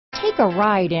Take a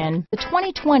ride in the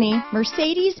 2020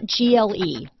 Mercedes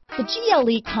GLE. The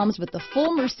GLE comes with the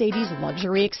full Mercedes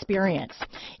luxury experience.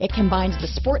 It combines the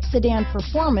sports sedan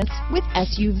performance with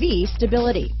SUV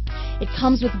stability. It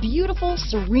comes with beautiful,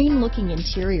 serene-looking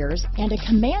interiors and a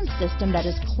command system that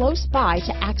is close by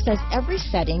to access every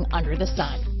setting under the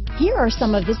sun. Here are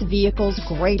some of this vehicle's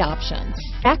great options: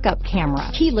 backup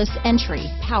camera, keyless entry,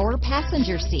 power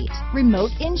passenger seat, remote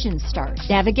engine start,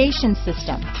 navigation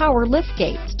system, power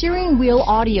liftgate, steering wheel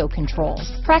audio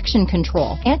controls, traction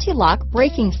control, anti-lock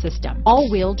braking system,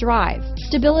 all-wheel drive,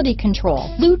 stability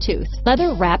control, Bluetooth,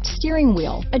 leather-wrapped steering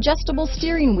wheel, adjustable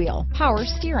steering wheel, power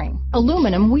steering,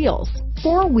 aluminum wheels,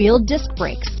 four-wheel disc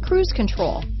brakes, cruise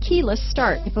control, keyless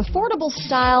start. If affordable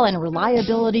style and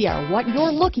reliability are what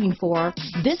you're looking for,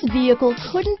 this vehicle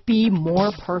couldn't be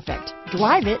more perfect.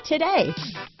 Drive it today.